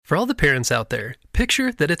For all the parents out there,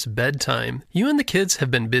 picture that it's bedtime. You and the kids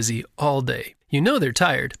have been busy all day. You know they're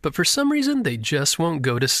tired, but for some reason they just won't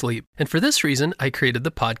go to sleep. And for this reason, I created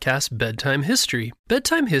the podcast Bedtime History.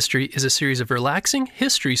 Bedtime History is a series of relaxing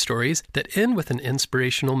history stories that end with an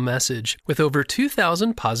inspirational message. With over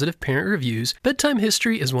 2,000 positive parent reviews, Bedtime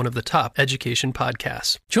History is one of the top education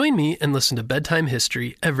podcasts. Join me and listen to Bedtime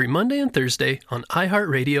History every Monday and Thursday on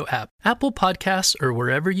iHeartRadio app, Apple Podcasts, or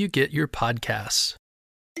wherever you get your podcasts.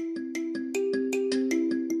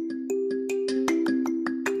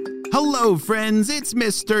 Hello, friends. It's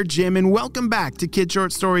Mr. Jim, and welcome back to Kid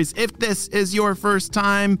Short Stories. If this is your first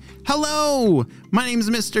time, hello. My name's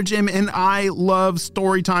Mr. Jim, and I love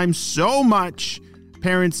story time so much.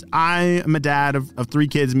 Parents, I am a dad of 3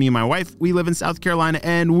 kids, me and my wife. We live in South Carolina,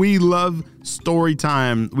 and we love story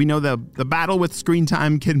time. We know the battle with screen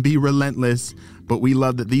time can be relentless, but we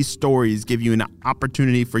love that these stories give you an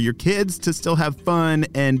opportunity for your kids to still have fun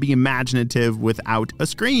and be imaginative without a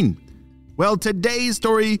screen. Well, today's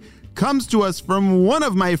story comes to us from one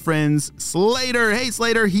of my friends, Slater. Hey,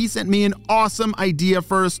 Slater, he sent me an awesome idea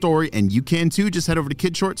for a story, and you can too. Just head over to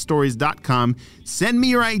kidshortstories.com, send me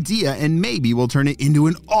your idea, and maybe we'll turn it into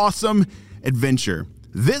an awesome adventure.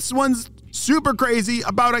 This one's super crazy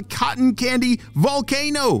about a cotton candy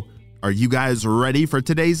volcano. Are you guys ready for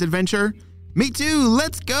today's adventure? Me too.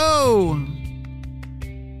 Let's go.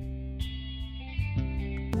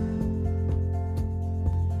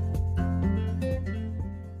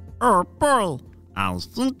 Oh boy, I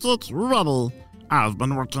think it's ready. I've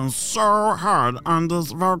been working so hard on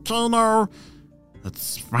this volcano.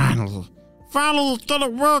 It's finally gonna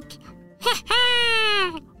work. Ha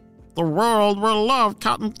ha! The world will love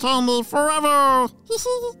cotton candy forever.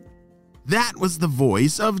 That was the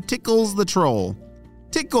voice of Tickles the troll.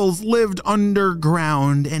 Tickles lived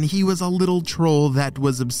underground, and he was a little troll that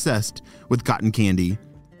was obsessed with cotton candy.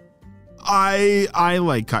 I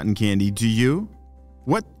like cotton candy. Do you?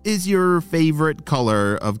 What is your favorite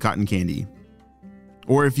color of cotton candy?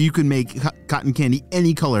 Or if you could make cotton candy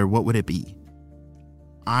any color, what would it be?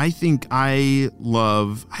 I think I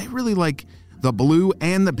really like the blue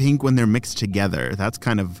and the pink when they're mixed together. That's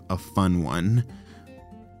kind of a fun one.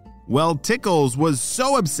 Well, Tickles was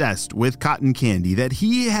so obsessed with cotton candy that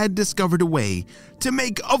he had discovered a way to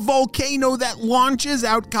make a volcano that launches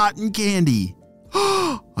out cotton candy.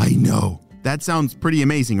 I know. That sounds pretty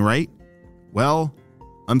amazing, right? Well,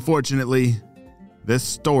 unfortunately, this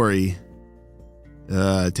story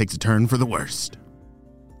takes a turn for the worst.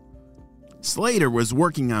 Slater was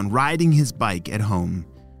working on riding his bike at home.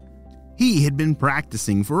 He had been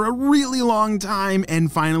practicing for a really long time and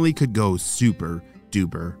finally could go super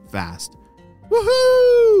duper fast.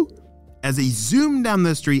 Woohoo! As he zoomed down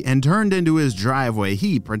the street and turned into his driveway,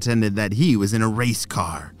 he pretended that he was in a race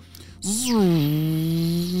car.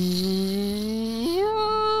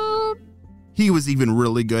 He was even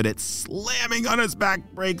really good at slamming on his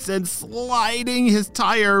back brakes and sliding his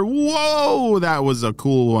tire. Whoa, that was a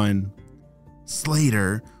cool one.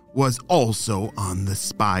 Slater was also on the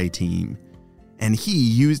spy team, and he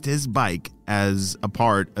used his bike as a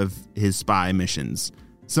part of his spy missions.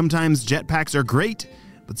 Sometimes jetpacks are great,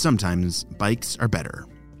 but sometimes bikes are better.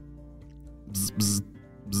 Bzz, bzz,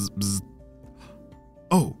 bzz, bzz.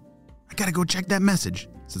 Oh, I gotta go check that message,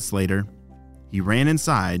 said Slater. He ran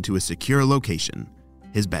inside to a secure location,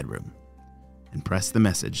 his bedroom, and pressed the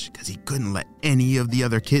message because he couldn't let any of the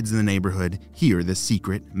other kids in the neighborhood hear the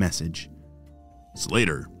secret message.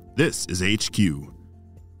 Slater, this is HQ.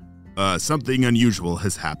 Something unusual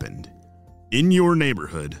has happened. In your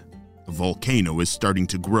neighborhood, a volcano is starting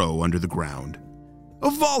to grow under the ground.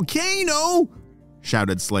 A volcano?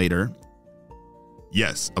 Shouted Slater.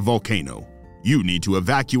 Yes, a volcano. You need to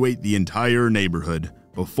evacuate the entire neighborhood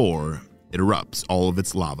before it erupts all of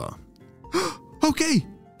its lava. Okay,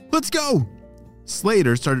 let's go.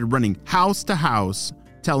 Slater started running house to house,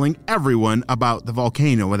 telling everyone about the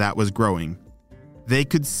volcano that was growing. They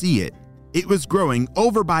could see it. It was growing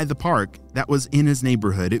over by the park that was in his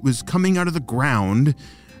neighborhood. It was coming out of the ground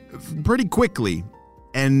pretty quickly,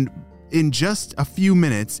 and in just a few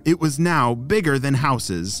minutes, it was now bigger than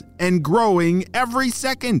houses and growing every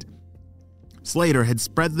second. Slater had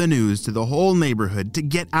spread the news to the whole neighborhood to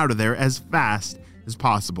get out of there as fast as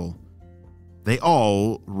possible. They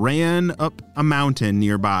all ran up a mountain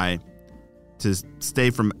nearby to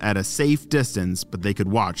stay at a safe distance, but they could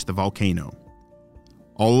watch the volcano.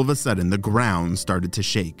 All of a sudden, the ground started to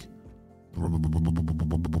shake.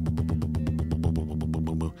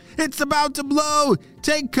 It's about to blow!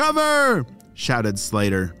 Take cover! Shouted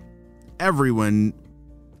Slater. Everyone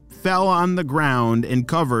fell on the ground and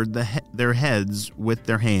covered their heads with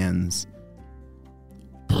their hands.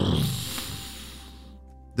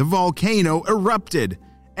 the volcano erupted.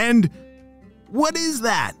 And what is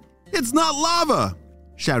that? It's not lava,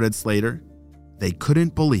 shouted Slater. They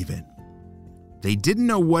couldn't believe it. They didn't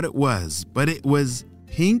know what it was, but it was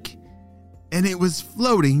pink and it was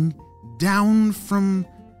floating down from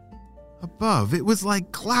above. It was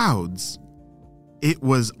like clouds. It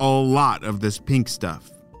was a lot of this pink stuff.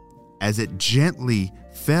 As it gently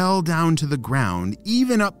fell down to the ground,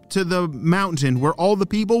 even up to the mountain where all the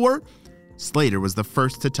people were, Slater was the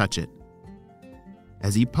first to touch it.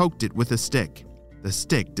 As he poked it with a stick, the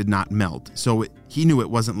stick did not melt, so he knew it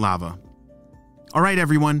wasn't lava. All right,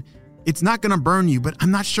 everyone, it's not going to burn you, but I'm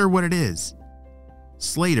not sure what it is.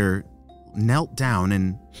 Slater knelt down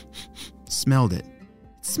and smelled it.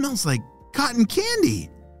 It smells like cotton candy.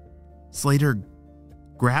 Slater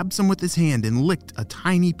grabbed some with his hand and licked a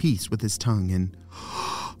tiny piece with his tongue and...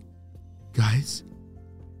 Guys,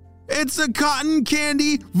 it's a cotton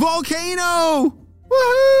candy volcano!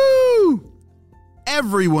 Woohoo!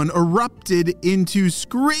 Everyone erupted into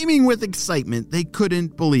screaming with excitement. They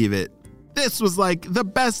couldn't believe it. This was like the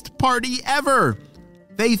best party ever.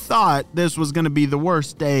 They thought this was going to be the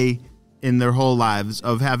worst day in their whole lives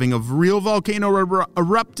of having a real volcano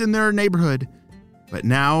erupt in their neighborhood. But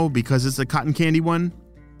now, because it's a cotton candy one,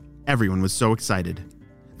 everyone was so excited.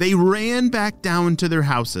 They ran back down to their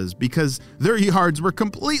houses because their yards were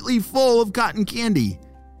completely full of cotton candy.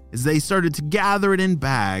 As they started to gather it in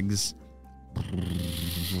bags,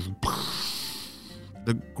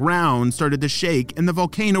 the ground started to shake and the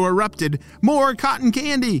volcano erupted. More cotton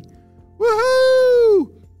candy!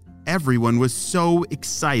 Woohoo! Everyone was so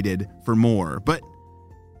excited for more, but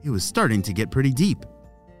it was starting to get pretty deep.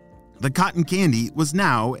 The cotton candy was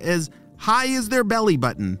now as high as their belly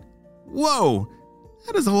button. Whoa!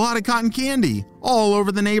 That is a lot of cotton candy all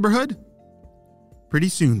over the neighborhood. Pretty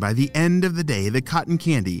soon, by the end of the day, the cotton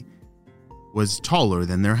candy was taller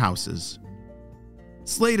than their houses.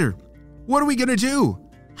 Slater, what are we going to do?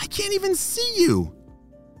 I can't even see you.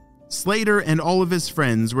 Slater and all of his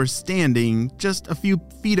friends were standing just a few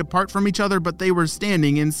feet apart from each other, but they were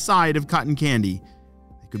standing inside of cotton candy.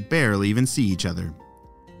 They could barely even see each other.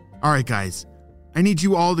 All right, guys, I need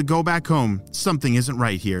you all to go back home. Something isn't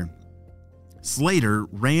right here. Slater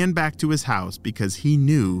ran back to his house because he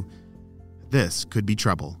knew this could be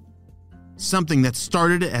trouble. Something that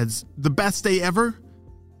started as the best day ever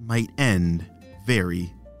might end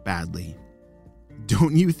very badly.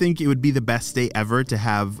 Don't you think it would be the best day ever to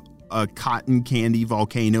have a cotton candy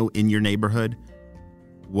volcano in your neighborhood?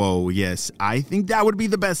 Whoa, yes, I think that would be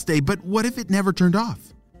the best day, but what if it never turned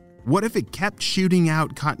off? What if it kept shooting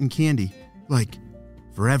out cotton candy, like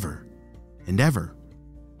forever and ever?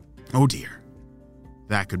 Oh dear.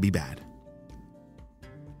 That could be bad.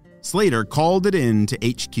 Slater called it in to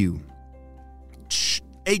HQ. Shh,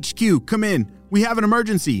 HQ, come in. We have an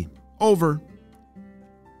emergency. Over.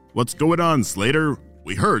 What's going on, Slater?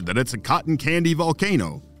 We heard that it's a cotton candy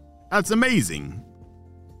volcano. That's amazing.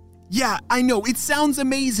 Yeah, I know. It sounds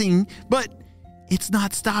amazing, but it's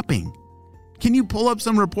not stopping. Can you pull up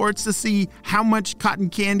some reports to see how much cotton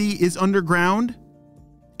candy is underground?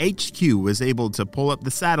 HQ was able to pull up the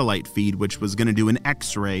satellite feed, which was going to do an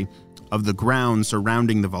X-ray of the ground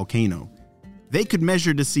surrounding the volcano. They could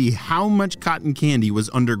measure to see how much cotton candy was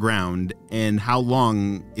underground and how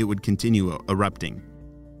long it would continue erupting.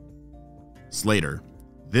 Slater,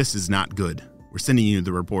 this is not good. We're sending you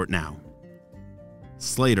the report now.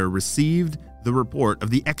 Slater received the report of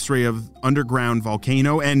the X-ray of underground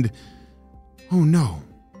volcano and... Oh no.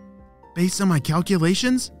 Based on my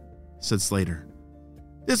calculations, said Slater,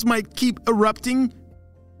 this might keep erupting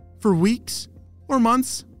for weeks or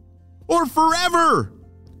months or forever.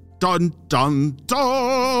 Dun, dun,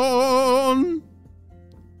 dun.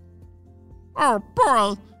 Oh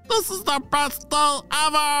boy, this is the best day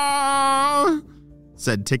ever,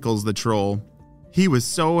 said Tickles the troll. He was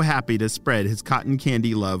so happy to spread his cotton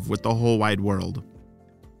candy love with the whole wide world.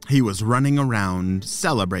 He was running around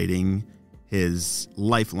celebrating his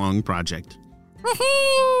lifelong project.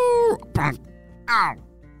 Woohoo! Ow!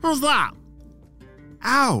 Who's that?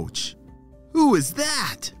 Ouch! Who is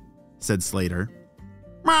that? Said Slater.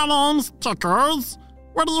 My name's Tickles.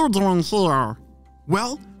 What are you doing here?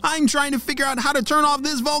 Well, I'm trying to figure out how to turn off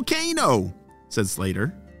this volcano, said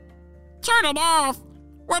Slater. Turn it off?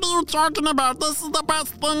 What are you talking about? This is the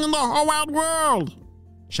best thing in the whole wide world,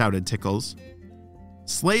 shouted Tickles.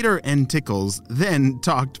 Slater and Tickles then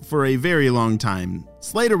talked for a very long time.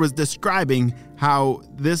 Slater was describing how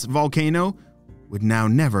this volcano would now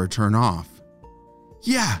never turn off.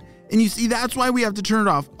 Yeah, and you see, that's why we have to turn it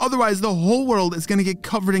off. Otherwise, the whole world is going to get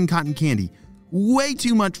covered in cotton candy. Way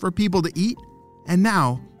too much for people to eat, and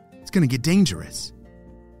now it's going to get dangerous.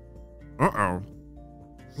 Uh-oh.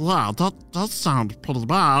 Yeah, that sounds pretty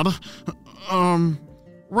bad.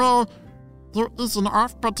 Well, there is an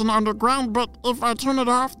off button underground, but if I turn it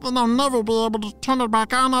off, then I'll never be able to turn it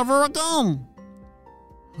back on ever again.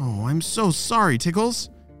 Oh, I'm so sorry, Tickles,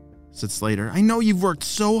 said Slater. I know you've worked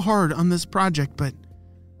so hard on this project, but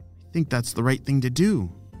I think that's the right thing to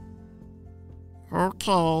do.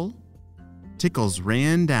 Okay. Tickles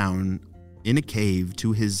ran down in a cave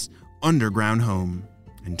to his underground home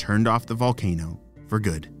and turned off the volcano for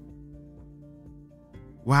good.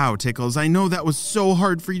 Wow, Tickles, I know that was so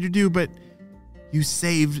hard for you to do, but you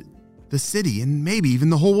saved the city and maybe even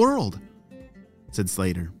the whole world, said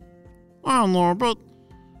Slater. I know, but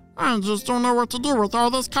I just don't know what to do with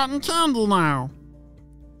all this cotton candy now.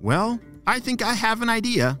 Well, I think I have an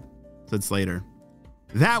idea, said Slater.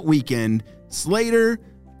 That weekend, Slater,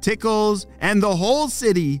 Tickles, and the whole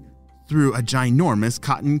city threw a ginormous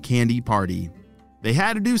cotton candy party. They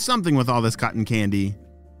had to do something with all this cotton candy,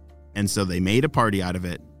 and so they made a party out of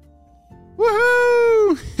it.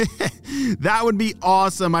 Woohoo! That would be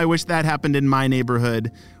awesome. I wish that happened in my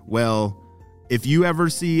neighborhood. Well, if you ever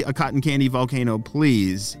see a cotton candy volcano,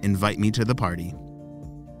 please invite me to the party.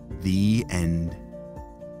 The end.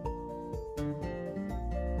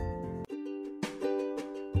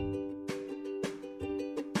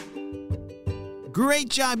 Great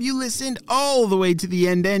job. You listened all the way to the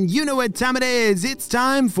end, and you know what time it is. It's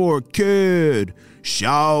time for Kid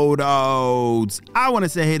Shoutouts. I want to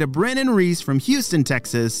say hey to Brennan Reese from Houston,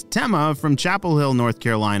 Texas, Tema from Chapel Hill, North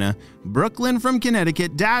Carolina, Brooklyn from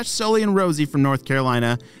Connecticut, Dash, Sully, and Rosie from North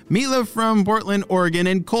Carolina, Mila from Portland, Oregon,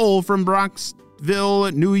 and Cole from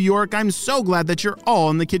Bronxville, New York. I'm so glad that you're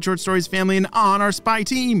all in the Kid Short Stories family and on our spy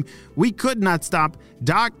team. We could not stop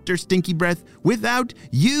Dr. Stinky Breath without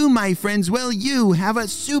you, my friends. Well, you have a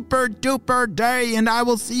super duper day, and I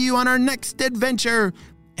will see you on our next adventure.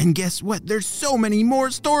 And guess what? There's so many more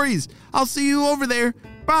stories. I'll see you over there.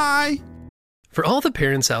 Bye. For all the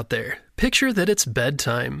parents out there, picture that it's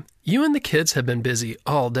bedtime. You and the kids have been busy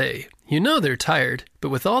all day. You know they're tired, but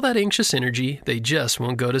with all that anxious energy, they just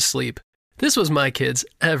won't go to sleep. This was my kids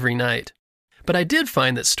every night. But I did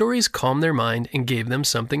find that stories calmed their mind and gave them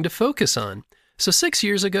something to focus on. So 6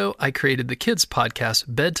 years ago, I created the kids' podcast,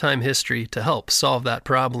 Bedtime History, to help solve that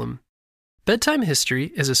problem. Bedtime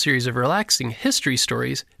History is a series of relaxing history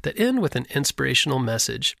stories that end with an inspirational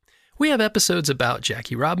message. We have episodes about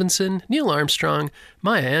Jackie Robinson, Neil Armstrong,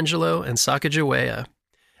 Maya Angelou, and Sacagawea.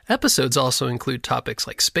 Episodes also include topics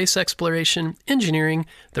like space exploration, engineering,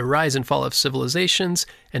 the rise and fall of civilizations,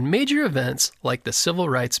 and major events like the Civil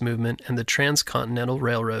Rights Movement and the Transcontinental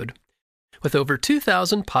Railroad. With over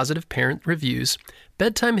 2,000 positive parent reviews,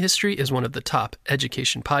 Bedtime History is one of the top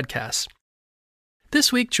education podcasts.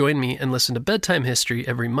 This week, join me and listen to Bedtime History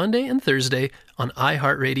every Monday and Thursday on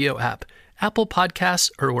iHeartRadio app, Apple Podcasts,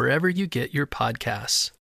 or wherever you get your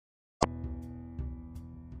podcasts.